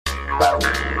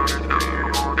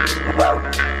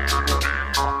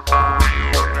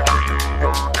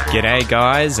G'day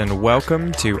guys and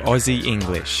welcome to Aussie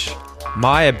English.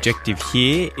 My objective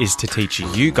here is to teach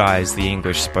you guys the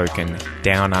English spoken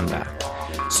down under.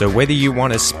 So whether you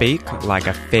want to speak like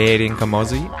a fair income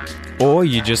Aussie, or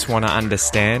you just want to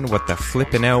understand what the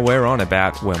flippin' hell we're on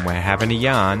about when we're having a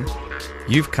yarn,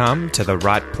 you've come to the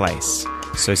right place.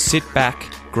 So sit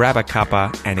back, grab a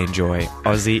cuppa and enjoy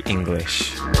Aussie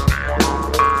English.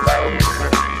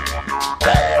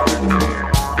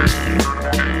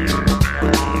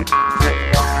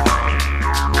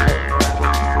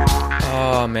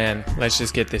 Oh man, let's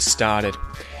just get this started.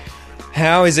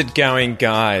 How is it going,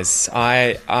 guys?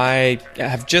 I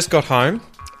have just got home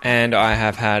and I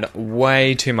have had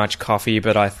way too much coffee,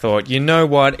 but I thought, you know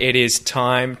what? It is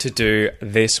time to do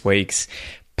this week's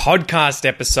podcast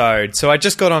episode. So I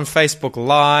just got on Facebook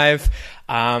Live.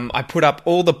 I put up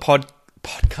all the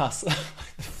podcasts.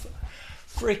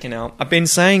 Freaking hell. I've been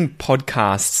saying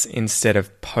podcasts instead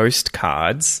of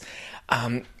postcards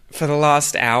for the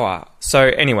last hour. So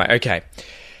anyway, okay.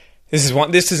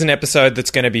 This is an episode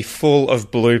that's going to be full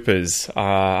of bloopers.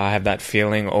 I have that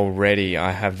feeling already.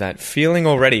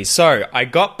 So I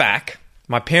got back.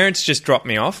 My parents just dropped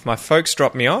me off. My folks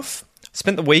dropped me off.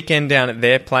 Spent the weekend down at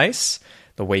their place.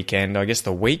 The week.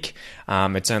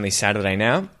 It's only Saturday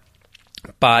now.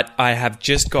 But I have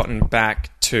just gotten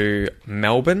back to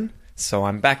Melbourne. So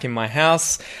I'm back in my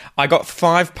house. I got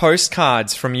 5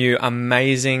 postcards from you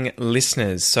amazing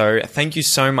listeners. So thank you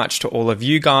so much to all of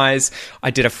you guys.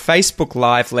 I did a Facebook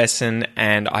Live lesson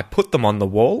and I put them on the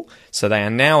wall. So they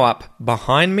are now up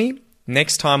behind me.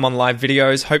 Next time on live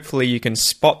videos, hopefully you can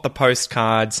spot the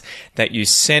postcards that you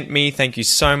sent me. Thank you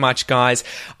so much, guys.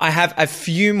 I have a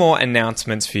few more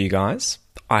announcements for you guys.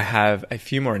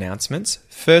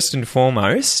 First and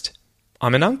foremost,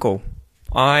 I'm an uncle.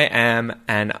 I am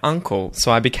an uncle.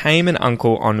 So I became an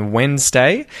uncle on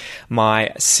Wednesday.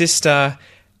 My sister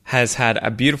has had a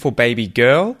beautiful baby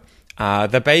girl.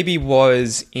 The baby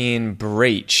was in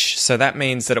breech. So that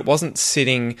means that it wasn't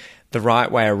sitting the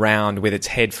right way around with its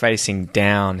head facing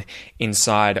down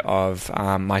inside of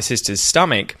my sister's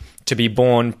stomach to be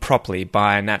born properly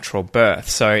by a natural birth.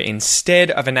 So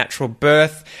instead of a natural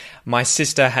birth, my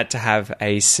sister had to have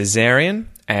a cesarean,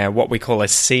 what we call a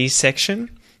C-section.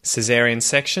 Cesarean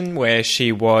section where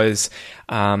she was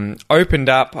opened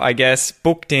up,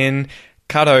 booked in,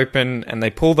 cut open, and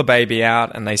they pull the baby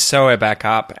out and they sew her back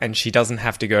up and she doesn't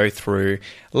have to go through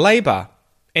labour.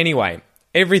 Anyway,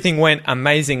 everything went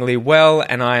amazingly well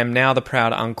and I am now the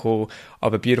proud uncle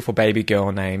of a beautiful baby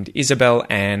girl named Isabel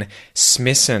Ann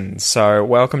Smithson. So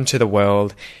welcome to the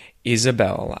world,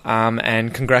 Isabel,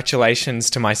 and congratulations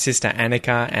to my sister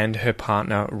Annika and her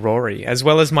partner Rory, as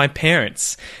well as my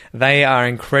parents. They are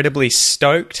incredibly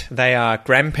stoked. They are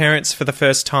grandparents for the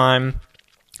first time.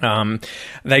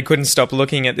 They couldn't stop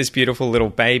looking at this beautiful little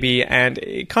baby, and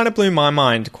it kind of blew my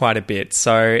mind quite a bit.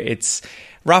 So it's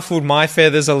ruffled my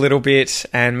feathers a little bit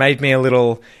and made me a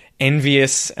little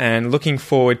envious and looking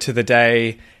forward to the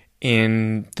day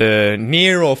in the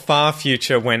near or far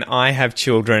future when I have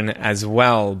children as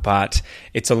well. But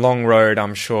it's a long road,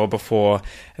 I'm sure, before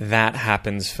that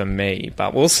happens for me.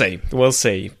 But we'll see.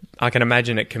 I can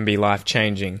imagine it can be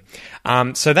life-changing.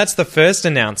 So that's the first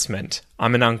announcement.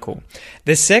 I'm an uncle.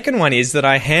 The second one is that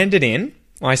I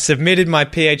submitted my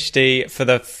PhD for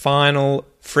the final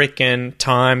frickin'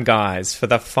 time, guys. For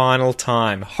the final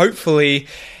time. Hopefully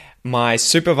my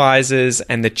supervisors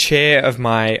and the chair of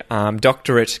my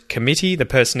doctorate committee, the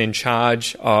person in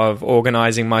charge of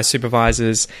organising my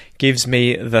supervisors, gives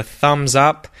me the thumbs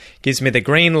up, gives me the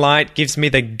green light, gives me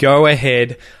the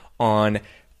go-ahead on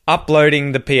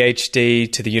uploading the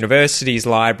PhD to the university's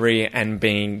library and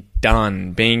being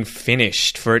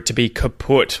finished, for it to be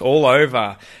kaput, all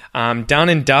over, done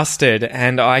and dusted,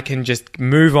 and I can just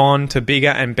move on to bigger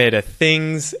and better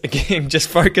things. Again, just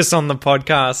focus on the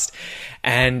podcast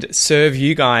and serve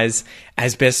you guys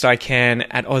as best I can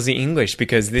at Aussie English,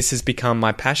 because this has become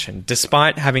my passion.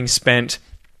 Despite having spent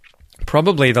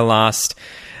probably the last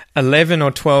 11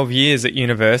 or 12 years at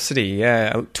university.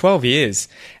 12 years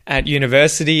at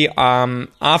university.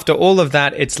 After all of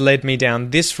that, it's led me down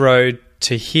this road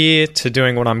to here, to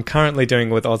doing what I'm currently doing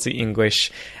with Aussie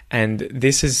English. And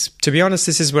this is, to be honest,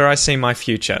 this is where I see my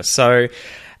future. So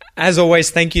as always,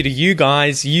 thank you to you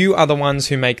guys. You are the ones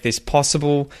who make this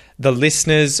possible. The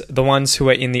listeners, the ones who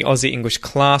are in the Aussie English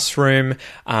classroom,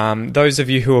 those of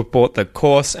you who have bought the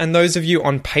course, and those of you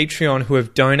on Patreon who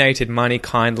have donated money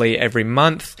kindly every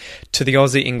month to the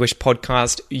Aussie English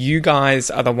podcast. You guys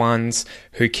are the ones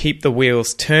who keep the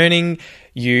wheels turning.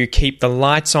 You keep the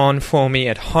lights on for me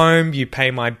at home. You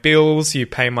pay my bills. You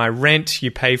pay my rent. You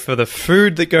pay for the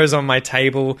food that goes on my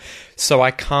table. So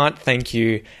I can't thank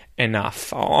you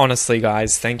enough. Honestly,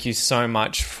 guys, thank you so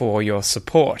much for your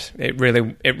support. It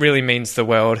really means the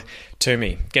world to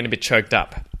me. Getting a bit choked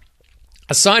up.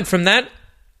 Aside from that,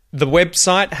 the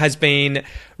website has been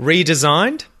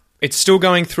redesigned. It's still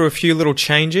going through a few little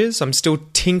changes. I'm still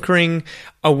tinkering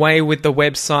away with the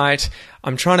website.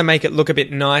 I'm trying to make it look a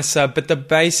bit nicer, but the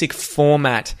basic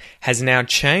format has now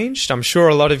changed. I'm sure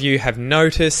a lot of you have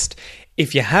noticed.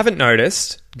 If you haven't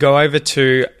noticed, go over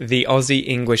to the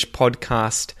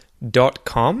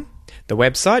AussieEnglishPodcast.com, the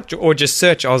website, or just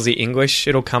search Aussie English.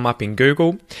 It'll come up in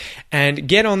Google, and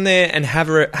get on there and have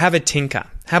a tinker.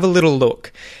 Have a little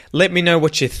look. Let me know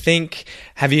what you think.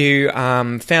 Have you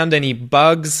found any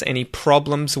bugs, any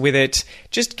problems with it?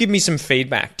 Just give me some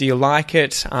feedback. Do you like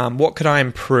it? What could I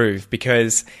improve?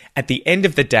 Because at the end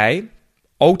of the day,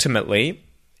 ultimately,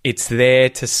 it's there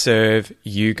to serve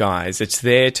you guys. It's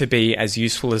there to be as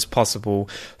useful as possible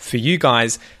for you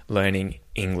guys learning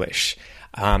English.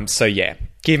 So yeah,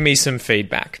 give me some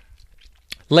feedback.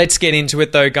 Let's get into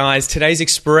it though, guys. Today's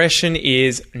expression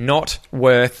is not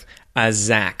worth a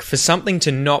Zach. For something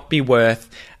to not be worth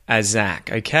a Zach,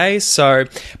 okay? So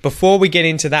before we get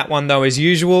into that one though, as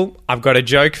usual, I've got a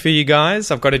joke for you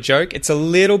guys. I've got a joke. It's a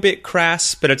little bit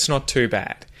crass, but it's not too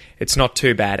bad. It's not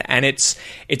too bad. And it's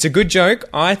a good joke,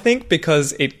 I think,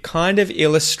 because it kind of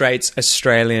illustrates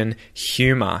Australian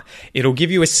humour. It'll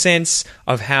give you a sense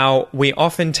of how we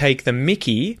often take the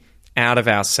mickey out of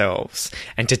ourselves.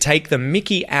 And to take the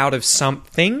mickey out of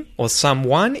something or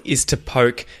someone is to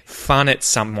poke fun at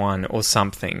someone or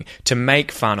something, to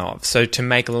make fun of. So to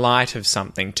make light of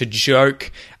something, to joke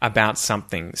about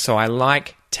something. So I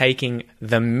like taking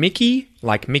the mickey,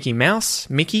 like Mickey Mouse,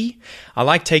 Mickey. I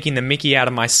like taking the mickey out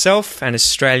of myself, and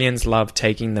Australians love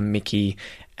taking the mickey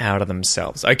out of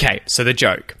themselves. Okay, so the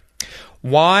joke.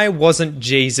 Why wasn't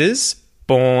Jesus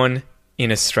born in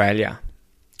Australia?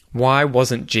 Why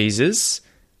wasn't Jesus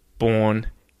born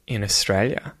in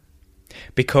Australia?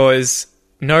 Because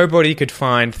nobody could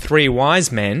find 3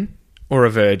 wise men or a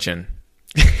virgin.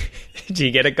 Do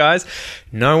you get it, guys?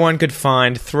 No one could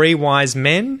find 3 wise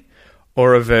men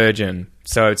or a virgin.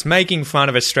 So it's making fun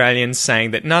of Australians,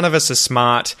 saying that none of us are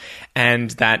smart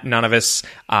and that none of us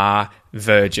are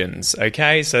virgins.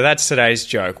 Okay, so that's today's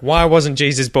joke. Why wasn't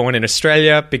Jesus born in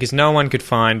Australia? Because no one could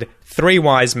find 3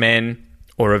 wise men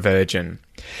or a virgin.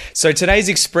 So today's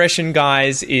expression,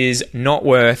 guys, is not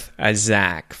worth a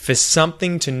Zach. For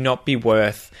something to not be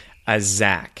worth a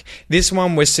Zach. This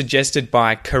one was suggested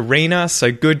by Karina,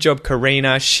 so good job,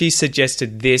 Karina. She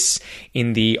suggested this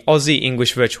in the Aussie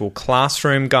English Virtual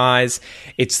Classroom, guys.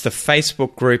 It's the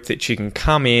Facebook group that you can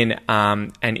come in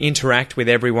and interact with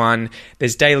everyone.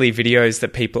 There's daily videos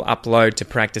that people upload to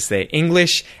practice their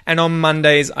English, and on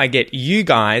Mondays I get you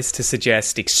guys to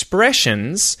suggest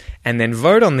expressions and then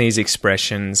vote on these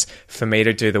expressions for me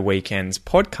to do the weekend's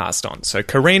podcast on. So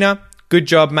Karina, good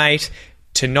job, mate.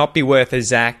 To not be worth a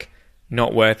Zach,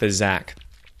 not worth a Zach.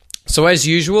 So as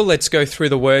usual, let's go through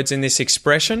the words in this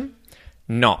expression.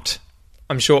 Not.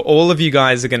 I'm sure all of you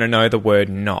guys are going to know the word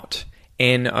not.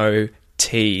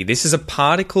 N-O-T. This is a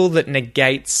particle that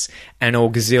negates an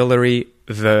auxiliary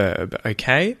verb,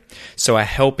 okay? So a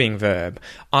helping verb.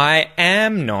 I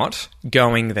am not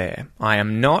going there. I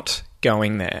am not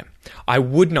going there. I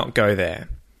would not go there.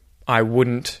 I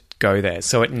wouldn't go there.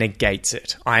 So it negates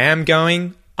it. I am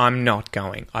going. I'm not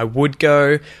going. I would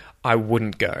go. I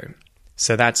wouldn't go.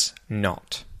 So that's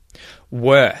not.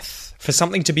 Worth. For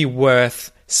something to be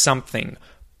worth something.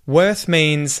 Worth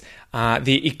means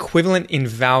the equivalent in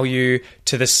value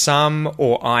to the sum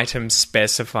or item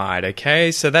specified,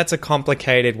 okay? So that's a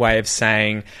complicated way of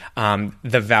saying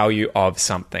the value of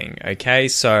something, okay?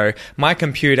 So my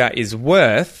computer is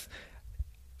worth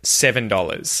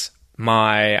 $7.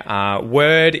 My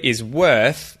word is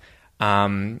worth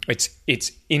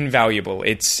it's invaluable.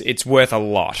 It's worth a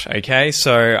lot. Okay,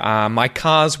 so my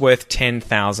car's worth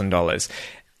 $10,000.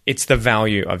 It's the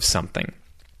value of something.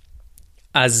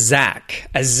 A Zach.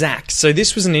 So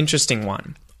this was an interesting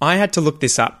one. I had to look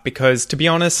this up because, to be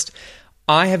honest,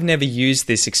 I have never used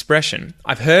this expression.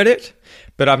 I've heard it,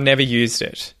 but I've never used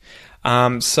it.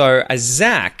 So a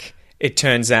Zach, it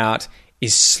turns out,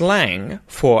 is slang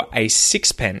for a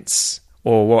sixpence,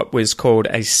 or what was called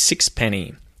a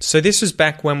sixpenny. So this was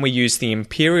back when we used the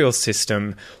imperial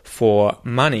system for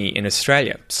money in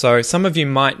Australia. So some of you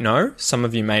might know, some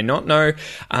of you may not know.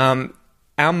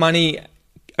 Our money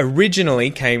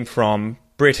originally came from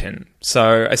Britain.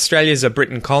 So Australia's a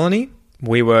Britain colony.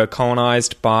 We were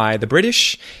colonised by the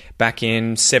British back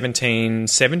in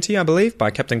 1770, I believe, by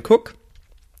Captain Cook.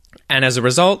 And as a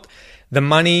result, the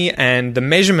money and the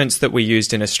measurements that we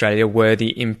used in Australia were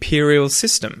the imperial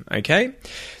system, okay?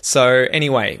 So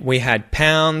anyway, we had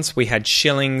pounds, we had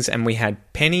shillings, and we had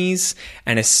pennies,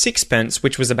 and a sixpence,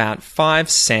 which was about 5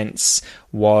 cents,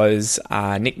 was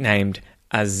nicknamed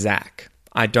a zac.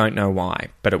 I don't know why,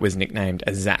 but it was nicknamed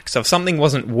a zac. So if something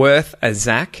wasn't worth a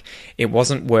zac, it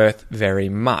wasn't worth very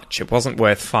much. It wasn't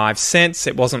worth 5 cents.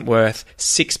 It wasn't worth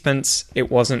sixpence.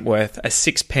 It wasn't worth a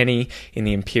sixpenny in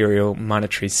the imperial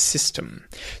monetary system.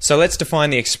 So let's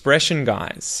define the expression,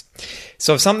 guys.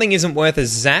 So if something isn't worth a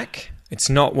zac, it's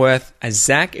not worth a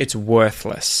zac, it's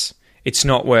worthless. It's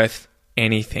not worth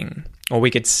anything. Or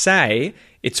we could say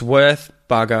it's worth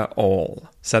bugger all.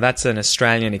 So that's an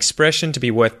Australian expression, to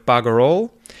be worth bugger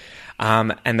all.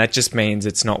 And that just means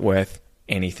it's not worth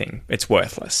anything. It's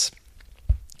worthless.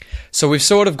 So we've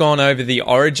sort of gone over the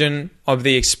origin of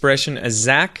the expression a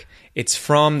zac. It's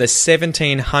from the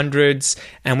 1700s.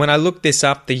 And when I looked this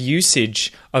up, the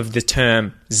usage of the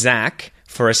term zac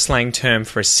for a slang term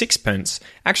for a sixpence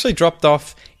actually dropped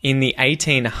off in the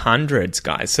 1800s,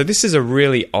 guys. So this is a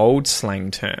really old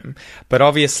slang term. But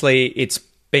obviously it's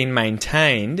been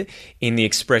maintained in the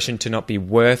expression to not be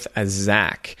worth a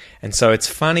zac. And so it's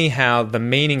funny how the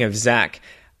meaning of zac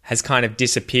has kind of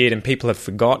disappeared and people have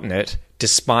forgotten it,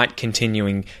 despite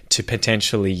continuing to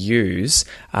potentially use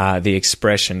the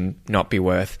expression not be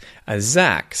worth a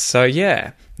zac. So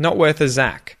yeah, not worth a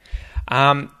zac.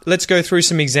 Let's go through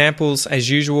some examples as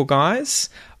usual, guys,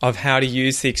 of how to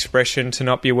use the expression to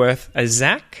not be worth a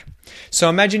zac. So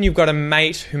imagine you've got a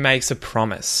mate who makes a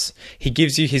promise. He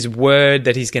gives you his word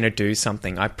that he's going to do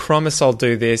something. I promise I'll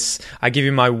do this. I give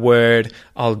you my word,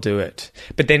 I'll do it.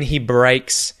 But then he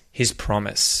breaks his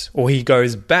promise, or he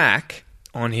goes back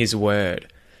on his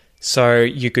word. So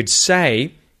you could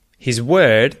say his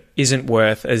word isn't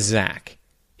worth a zac.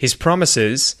 His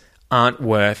promises aren't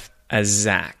worth a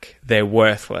zac. They're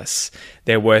worthless.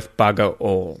 They're worth bugger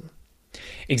all.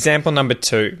 Example number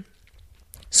 2.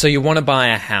 So you want to buy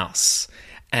a house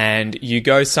and you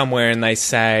go somewhere and they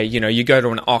say, you go to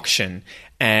an auction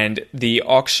and the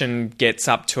auction gets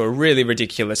up to a really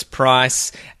ridiculous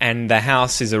price and the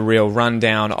house is a real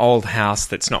rundown old house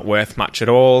that's not worth much at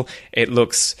all. It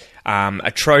looks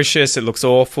atrocious, it looks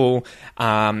awful,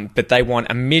 but they want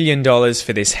 $1 million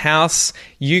for this house.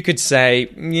 You could say,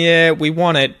 yeah, we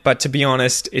want it, but to be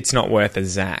honest, it's not worth a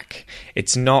zac.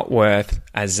 It's not worth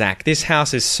a zac. This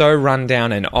house is so run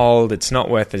down and old, it's not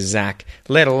worth a zac,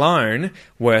 let alone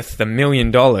worth the $1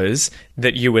 million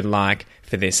that you would like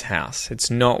for this house. It's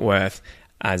not worth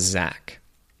a zac.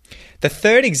 The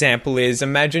third example is,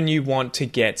 imagine you want to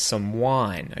get some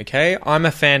wine, okay? I'm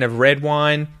a fan of red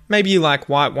wine. Maybe you like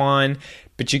white wine,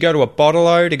 but you go to a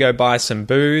bottle-o to go buy some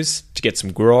booze, to get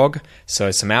some grog, so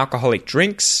some alcoholic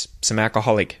drinks, some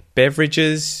alcoholic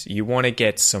beverages. You want to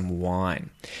get some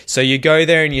wine. So you go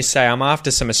there and you say, I'm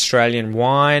after some Australian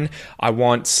wine. I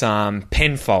want some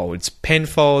Penfolds.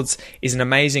 Penfolds is an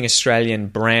amazing Australian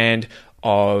brand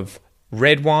of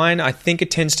red wine. I think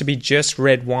it tends to be just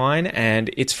red wine, and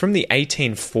it's from the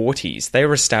 1840s. They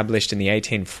were established in the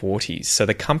 1840s, so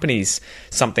the company's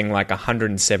something like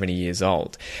 170 years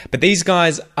old. But these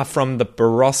guys are from the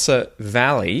Barossa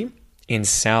Valley in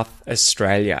South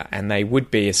Australia, and they would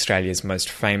be Australia's most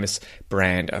famous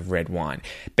brand of red wine.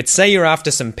 But say you're after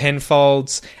some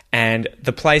Penfolds, and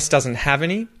the place doesn't have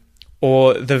any,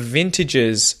 or the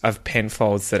vintages of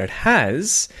Penfolds that it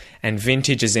has, and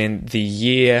vintage is in the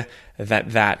year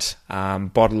that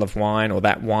bottle of wine or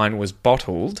that wine was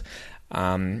bottled,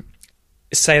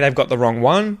 say they've got the wrong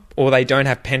one, or they don't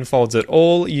have Penfolds at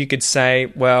all, you could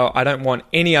say, well, I don't want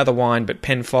any other wine but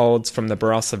Penfolds from the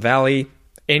Barossa Valley.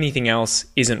 Anything else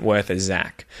isn't worth a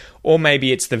zac. Or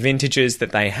maybe it's the vintages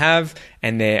that they have,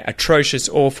 and they're atrocious,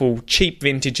 awful, cheap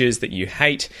vintages that you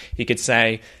hate. You could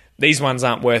say, these ones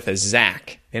aren't worth a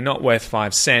zac. They're not worth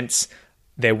 5 cents.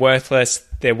 They're worthless.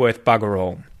 They're worth bugger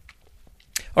all.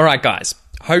 All right, guys.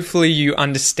 Hopefully you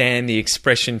understand the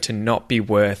expression to not be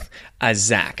worth a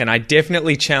zac. And I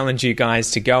definitely challenge you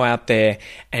guys to go out there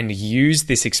and use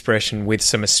this expression with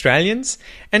some Australians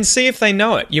and see if they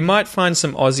know it. You might find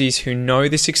some Aussies who know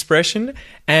this expression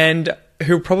and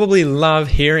who probably love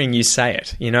hearing you say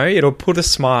it. It'll put a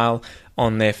smile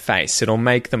on their face. It'll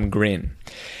make them grin.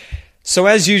 So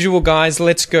as usual, guys,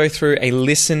 let's go through a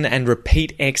listen and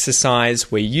repeat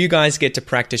exercise where you guys get to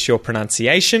practice your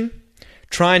pronunciation.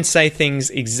 Try and say things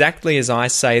exactly as I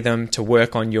say them to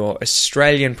work on your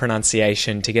Australian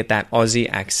pronunciation to get that Aussie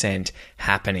accent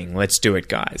happening. Let's do it,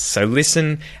 guys. So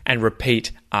listen and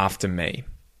repeat after me.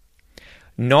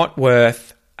 Not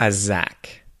worth a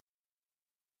zac.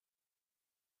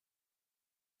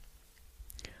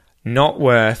 Not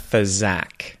worth a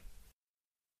zack.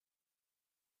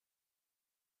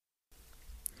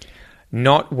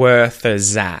 Not worth a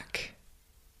zack.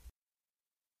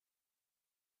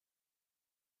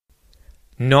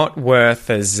 Not worth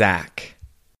a zack.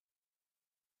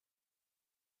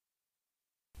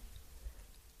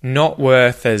 Not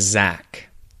worth a zack.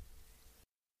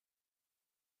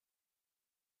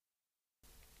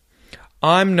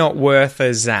 I'm not worth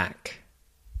a zack.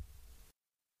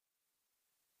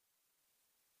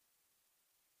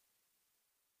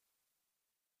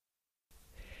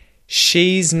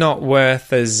 She's not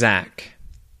worth a zack.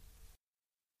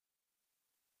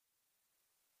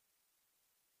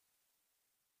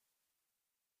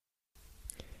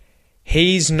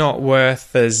 He's not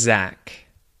worth a zack.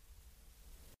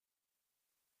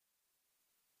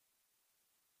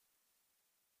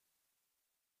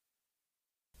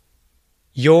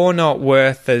 You're not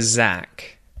worth a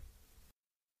zack.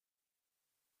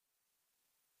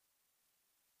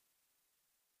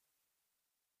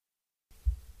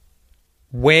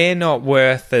 We're not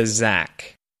worth a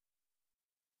zack.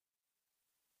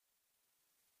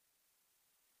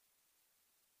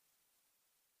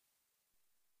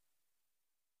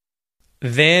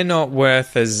 They're not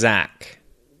worth a zack.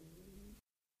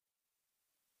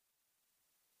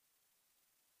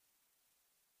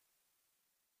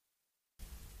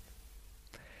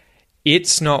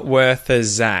 It's not worth a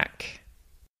zack.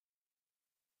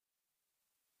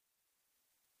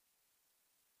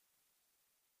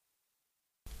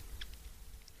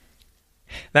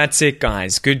 That's it,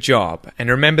 guys. Good job. And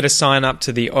remember to sign up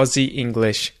to the Aussie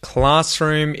English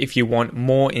Classroom if you want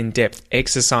more in-depth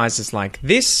exercises like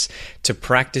this to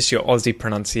practice your Aussie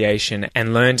pronunciation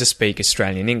and learn to speak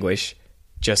Australian English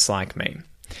just like me.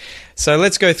 So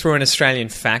let's go through an Australian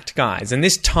fact, guys. And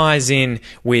this ties in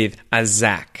with a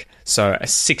zack. So a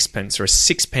sixpence or a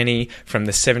sixpenny from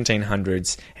the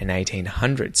 1700s and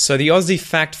 1800s. So the Aussie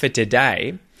fact for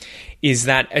today is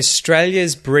that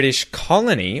Australia's British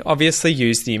colony obviously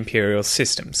used the imperial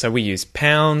system. So we used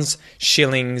pounds,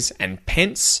 shillings, and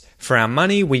pence. For our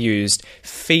money, we used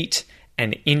feet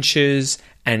and inches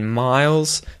and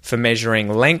miles for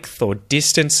measuring length or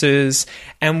distances.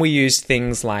 And we used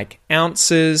things like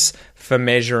ounces for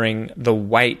measuring the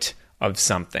weight of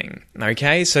something.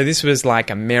 Okay, so this was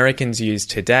like Americans use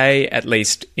today, at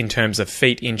least in terms of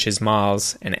feet, inches,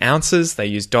 miles, and ounces. They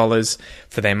use dollars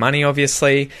for their money,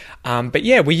 obviously. But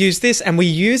yeah, we used this, and we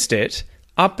used it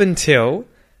up until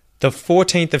the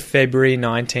 14th of February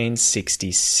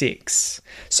 1966.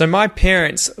 So my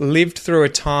parents lived through a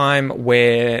time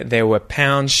where there were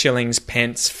pounds, shillings,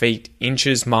 pence, feet,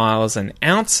 inches, miles, and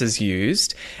ounces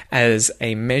used as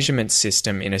a measurement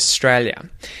system in Australia.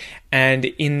 And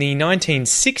in the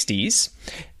 1960s,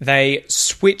 they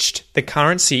switched the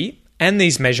currency and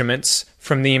these measurements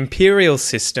from the imperial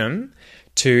system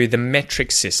to the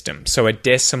metric system, so a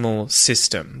decimal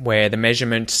system where the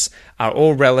measurements are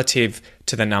all relative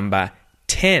to the number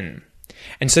 10.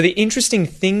 And so the interesting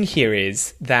thing here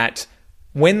is that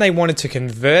when they wanted to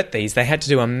convert these, they had to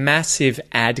do a massive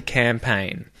ad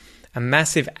campaign. A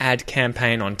massive ad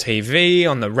campaign on TV,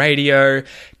 on the radio,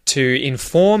 to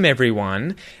inform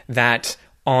everyone that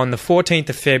on the 14th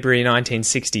of February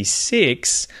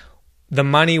 1966, the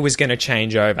money was going to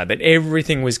change over, that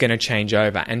everything was going to change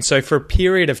over. And so for a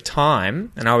period of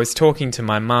time, and I was talking to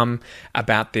my mum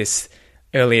about this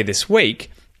earlier this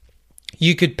week,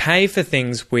 you could pay for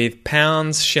things with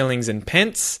pounds, shillings, and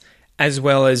pence, as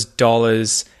well as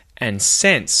dollars and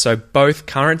cents. So both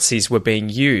currencies were being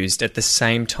used at the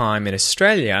same time in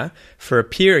Australia for a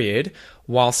period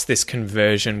whilst this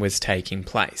conversion was taking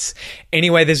place.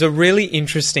 Anyway, there's a really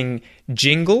interesting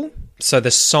jingle. So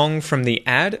the song from the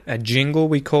ad, a jingle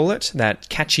we call it, that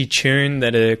catchy tune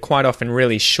that are quite often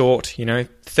really short,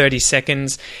 30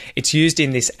 seconds. It's used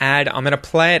in this ad. I'm going to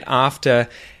play it after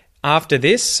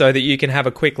this so that you can have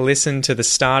a quick listen to the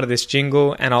start of this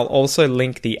jingle, and I'll also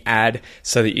link the ad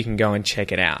so that you can go and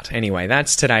check it out. Anyway,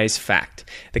 that's today's fact.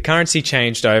 The currency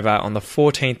changed over on the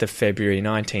 14th of February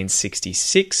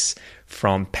 1966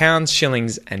 from pounds,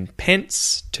 shillings, and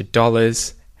pence to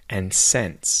dollars and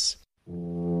cents.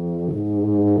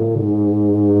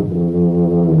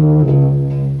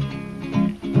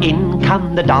 In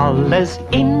come the dollars,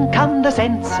 in come the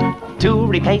cents, to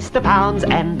replace the pounds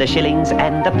and the shillings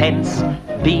and the pence.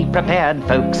 Be prepared,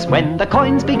 folks, when the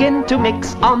coins begin to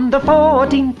mix on the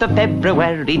 14th of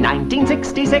February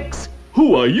 1966.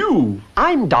 Who are you?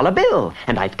 I'm Dollar Bill,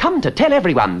 and I've come to tell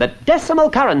everyone that decimal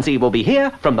currency will be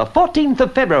here from the 14th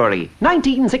of February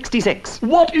 1966.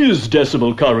 What is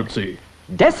decimal currency?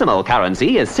 Decimal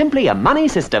currency is simply a money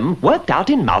system worked out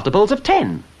in multiples of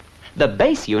 10. The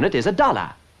base unit is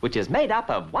 $1. which is made up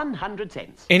of 100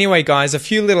 cents. Anyway, guys, a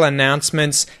few little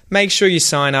announcements. Make sure you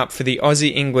sign up for the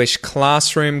Aussie English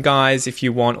Classroom, guys, if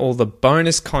you want all the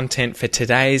bonus content for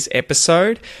today's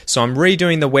episode. So I'm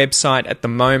redoing the website at the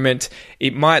moment.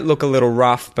 It might look a little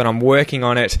rough, but I'm working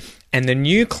on it. And the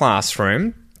new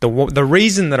classroom, the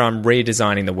reason that I'm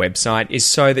redesigning the website is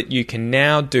so that you can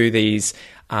now do these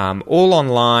all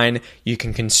online. You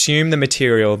can consume the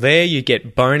material there. You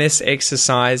get bonus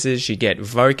exercises. You get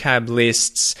vocab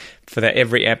lists for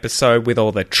every episode with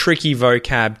all the tricky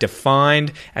vocab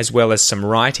defined, as well as some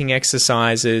writing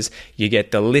exercises. You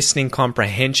get the listening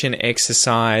comprehension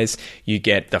exercise. You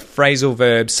get the phrasal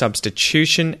verb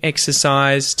substitution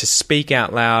exercise to speak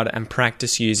out loud and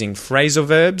practice using phrasal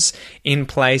verbs in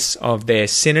place of their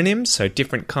synonyms, so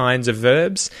different kinds of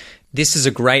verbs. This is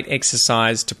a great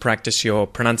exercise to practice your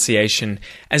pronunciation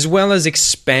as well as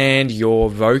expand your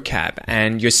vocab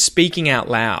and your speaking out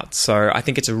loud. So I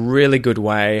think it's a really good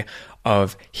way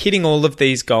of hitting all of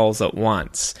these goals at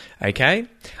once. Okay?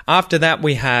 After that,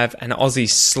 we have an Aussie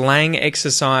slang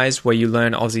exercise where you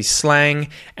learn Aussie slang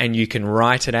and you can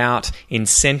write it out in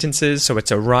sentences. So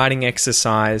it's a writing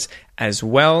exercise as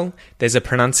well. There's a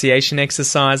pronunciation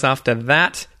exercise after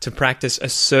that to practice a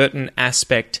certain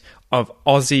aspect of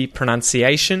Aussie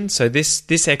pronunciation. So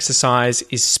this exercise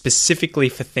is specifically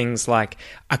for things like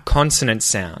a consonant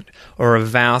sound or a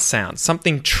vowel sound,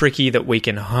 something tricky that we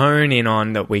can hone in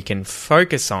on, that we can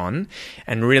focus on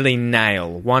and really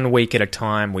nail. 1 week at a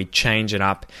time, we change it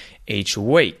up each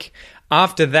week.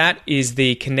 After that is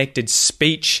the connected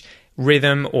speech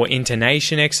rhythm or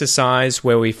intonation exercise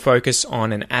where we focus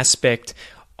on an aspect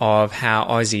of how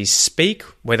Aussies speak,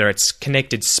 whether it's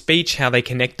connected speech, how they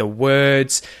connect the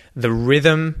words, the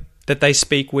rhythm that they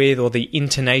speak with, or the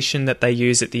intonation that they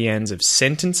use at the ends of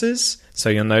sentences. So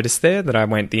you'll notice there that I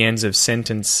went the ends of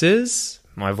sentences.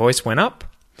 My voice went up.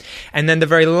 And then the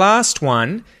very last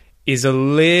one is a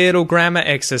little grammar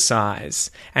exercise.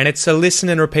 And it's a listen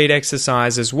and repeat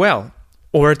exercise as well.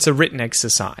 Or it's a written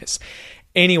exercise.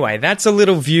 Anyway, that's a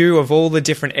little view of all the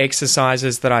different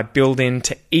exercises that I build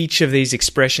into each of these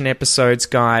expression episodes,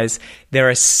 guys. There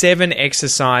are 7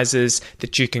 exercises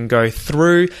that you can go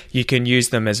through. You can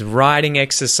use them as writing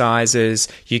exercises.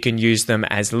 You can use them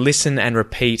as listen and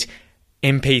repeat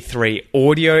MP3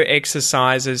 audio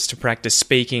exercises to practice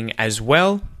speaking as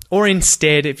well. Or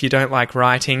instead, if you don't like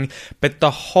writing. But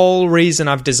the whole reason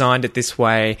I've designed it this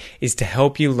way is to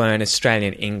help you learn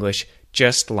Australian English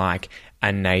just like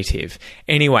a native.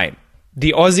 Anyway,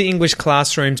 the Aussie English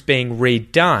Classroom's being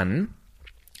redone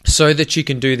so that you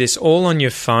can do this all on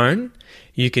your phone.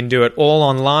 You can do it all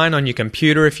online on your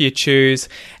computer if you choose.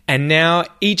 And now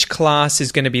each class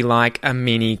is going to be like a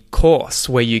mini course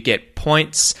where you get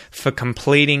points for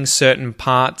completing certain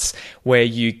parts, where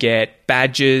you get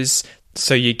badges.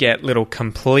 So you get little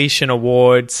completion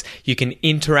awards, you can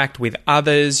interact with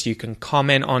others, you can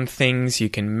comment on things, you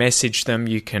can message them,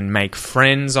 you can make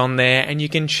friends on there, and you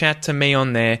can chat to me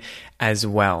on there as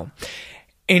well.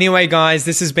 Anyway, guys,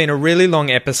 this has been a really long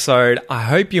episode. I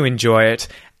hope you enjoy it.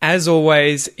 As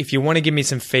always, if you want to give me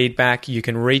some feedback, you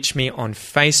can reach me on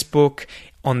Facebook,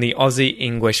 on the Aussie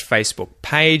English Facebook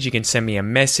page. You can send me a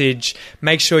message.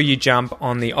 Make sure you jump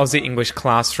on the Aussie English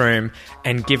Classroom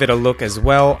and give it a look as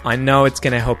well. I know it's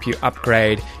going to help you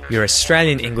upgrade your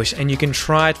Australian English, and you can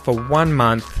try it for 1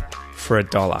 month for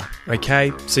 $1.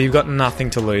 Okay? So you've got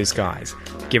nothing to lose, guys.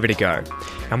 Give it a go.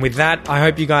 And with that, I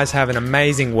hope you guys have an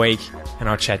amazing week, and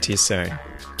I'll chat to you soon.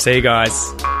 See you guys.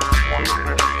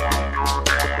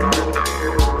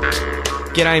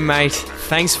 G'day, mate.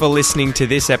 Thanks for listening to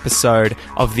this episode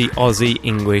of the Aussie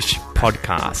English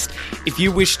Podcast. If you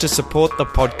wish to support the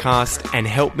podcast and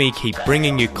help me keep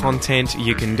bringing you content,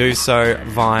 you can do so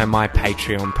via my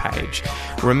Patreon page.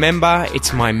 Remember,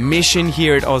 it's my mission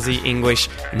here at Aussie English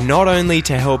not only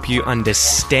to help you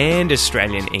understand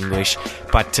Australian English,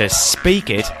 but to speak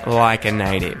it like a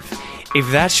native. If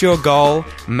that's your goal,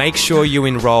 make sure you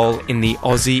enroll in the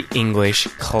Aussie English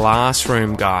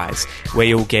Classroom, guys, where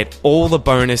you'll get all the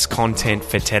bonus content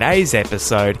for today's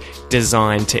episode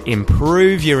designed to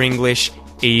improve your English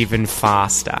even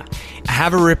faster.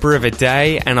 Have a ripper of a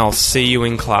day, and I'll see you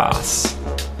in class.